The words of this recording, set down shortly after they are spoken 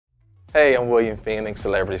Hey, I'm William Phoenix,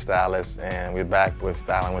 celebrity stylist, and we're back with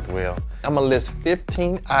Styling with Will. I'm gonna list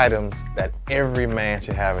 15 items that every man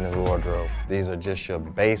should have in his wardrobe. These are just your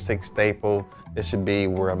basic staple. This should be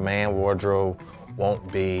where a man wardrobe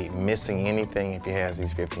won't be missing anything if he has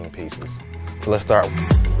these 15 pieces. So let's start.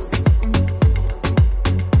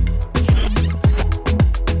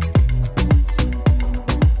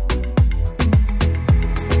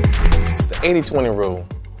 The 80-20 rule.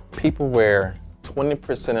 People wear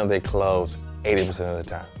 20% of their clothes 80% of the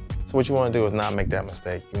time. So what you want to do is not make that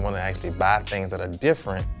mistake. You want to actually buy things that are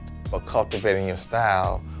different, but cultivating your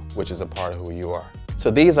style, which is a part of who you are.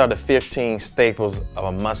 So these are the 15 staples of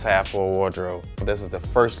a must-have for a wardrobe. This is the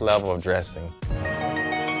first level of dressing.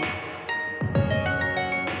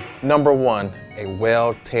 Number one, a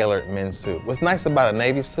well-tailored men's suit. What's nice about a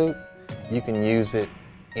navy suit, you can use it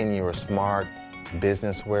in your smart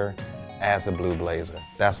business wear as a blue blazer.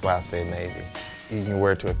 That's why I say navy. You can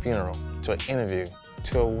wear it to a funeral, to an interview,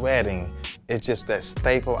 to a wedding. It's just that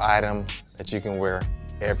staple item that you can wear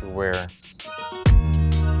everywhere.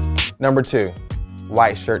 Number two,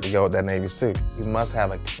 white shirt to go with that navy suit. You must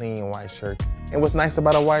have a clean white shirt. And what's nice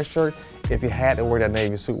about a white shirt, if you had to wear that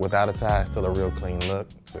navy suit without a tie, it's still a real clean look.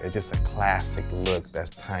 It's just a classic look that's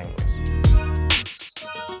timeless.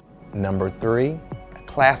 Number three,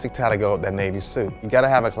 classic tie to go with that navy suit. You gotta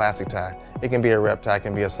have a classic tie. It can be a rep tie, it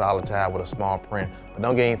can be a solid tie with a small print, but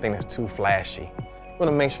don't get anything that's too flashy. You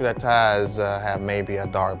wanna make sure that ties have maybe a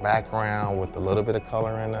dark background with a little bit of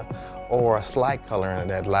color in it, or a slight color in it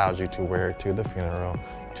that allows you to wear it to the funeral,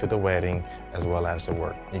 to the wedding, as well as to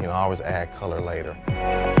work. You can always add color later.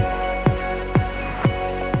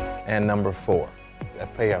 And number four, a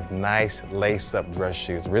pair of nice lace-up dress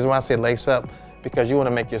shoes. The reason why I say lace-up, because you want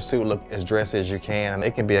to make your suit look as dressy as you can.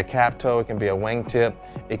 It can be a cap toe, it can be a wingtip,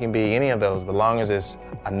 it can be any of those, but as long as it's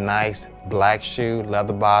a nice black shoe,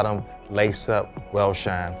 leather bottom, lace up, well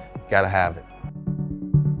shine, gotta have it.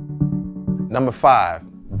 Number five,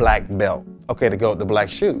 black belt. Okay, to go with the black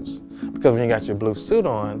shoes. Because when you got your blue suit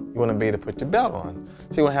on, you want to be able to put your belt on.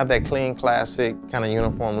 So you want to have that clean, classic, kind of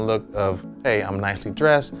uniform look of, hey, I'm nicely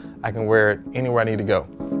dressed, I can wear it anywhere I need to go.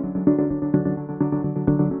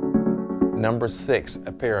 Number six,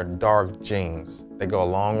 a pair of dark jeans. They go a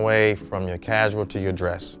long way from your casual to your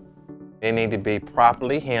dress. They need to be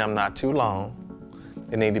properly hemmed, not too long.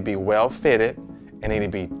 They need to be well fitted, and they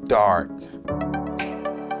need to be dark.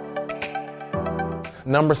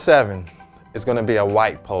 Number seven is gonna be a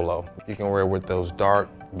white polo. You can wear it with those dark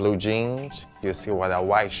blue jeans. You'll see why that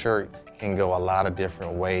white shirt can go a lot of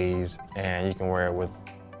different ways, and you can wear it with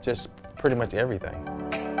just pretty much everything.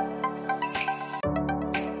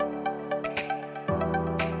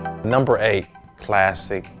 Number eight,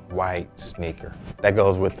 classic white sneaker. That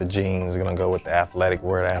goes with the jeans, it's gonna go with the athletic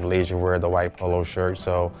wear, the athleisure wear, the white polo shirt.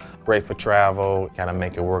 So great for travel, kind of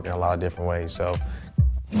make it work in a lot of different ways. So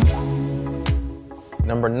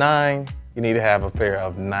number nine, you need to have a pair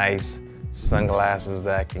of nice sunglasses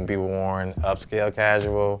that can be worn upscale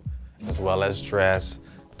casual as well as dress.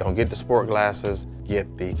 Don't get the sport glasses,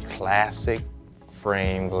 get the classic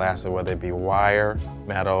frame glasses, whether it be wire,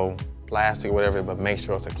 metal, plastic, whatever, but make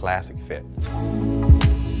sure it's a classic fit.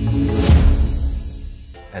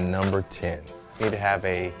 And number 10, you need to have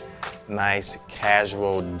a nice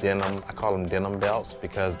casual denim, I call them denim belts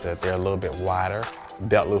because they're a little bit wider.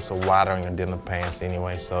 Belt loops are wider on your denim pants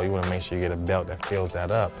anyway, so you want to make sure you get a belt that fills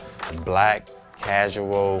that up. A black,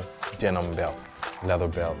 casual denim belt, leather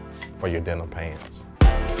belt for your denim pants.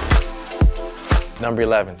 Number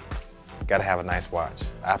 11. Gotta have a nice watch.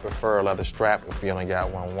 I prefer a leather strap if you only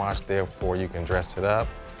got one watch, therefore you can dress it up.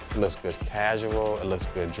 It looks good casual, it looks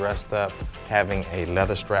good dressed up. Having a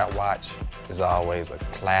leather strap watch is always a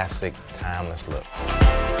classic, timeless look.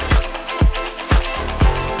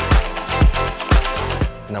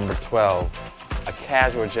 Number 12, a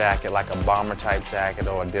casual jacket like a bomber type jacket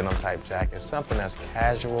or a denim type jacket. Something that's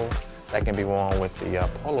casual that can be worn with the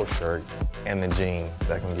polo shirt and the jeans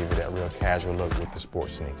that can give you that real casual look with the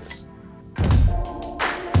sports sneakers.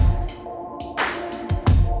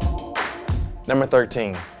 Number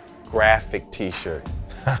 13, graphic t-shirt.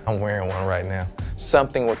 I'm wearing one right now.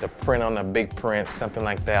 Something with the print on the big print, something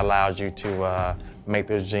like that allows you to make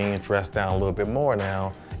those jeans dress down a little bit more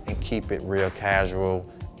now and keep it real casual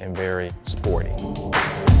and very sporty.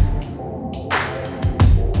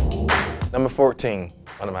 Number 14,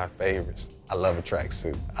 one of my favorites. I love a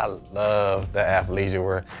tracksuit. I love the athleisure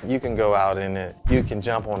wear. You can go out in it, you can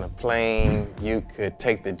jump on a plane, you could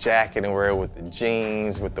take the jacket and wear it with the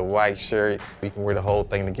jeans, with the white shirt. You can wear the whole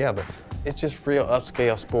thing together. It's just real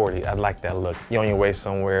upscale sporty. I like that look. You're on your way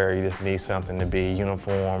somewhere, you just need something to be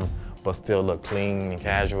uniform, but still look clean and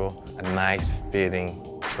casual. A nice fitting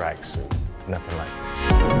tracksuit, nothing like it.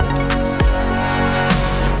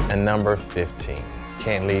 And number 15,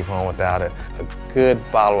 can't leave home without it. A good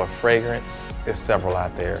bottle of fragrance. There's several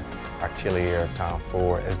out there. Artelier, Tom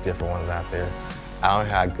Ford, there's different ones out there. I don't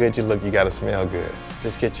know how good you look, you gotta smell good.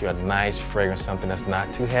 Just get you a nice fragrance, something that's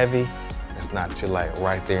not too heavy, it's not too light,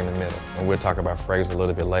 right there in the middle. And we'll talk about fragrance a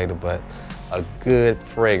little bit later, but a good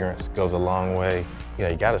fragrance goes a long way. You know,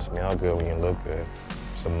 you gotta smell good when you look good.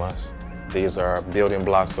 It's a must. These are building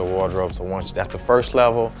blocks of wardrobe, so once that's the first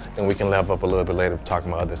level, then we can level up a little bit later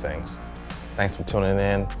talking about other things. Thanks for tuning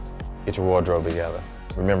in. Get your wardrobe together.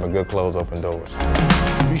 Remember, good clothes open doors.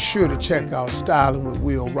 Be sure to check out Styling with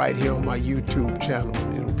Will right here on my YouTube channel.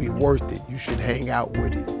 It'll be worth it. You should hang out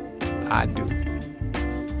with it. I do.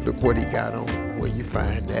 Look what he got on, where you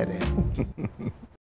find that at.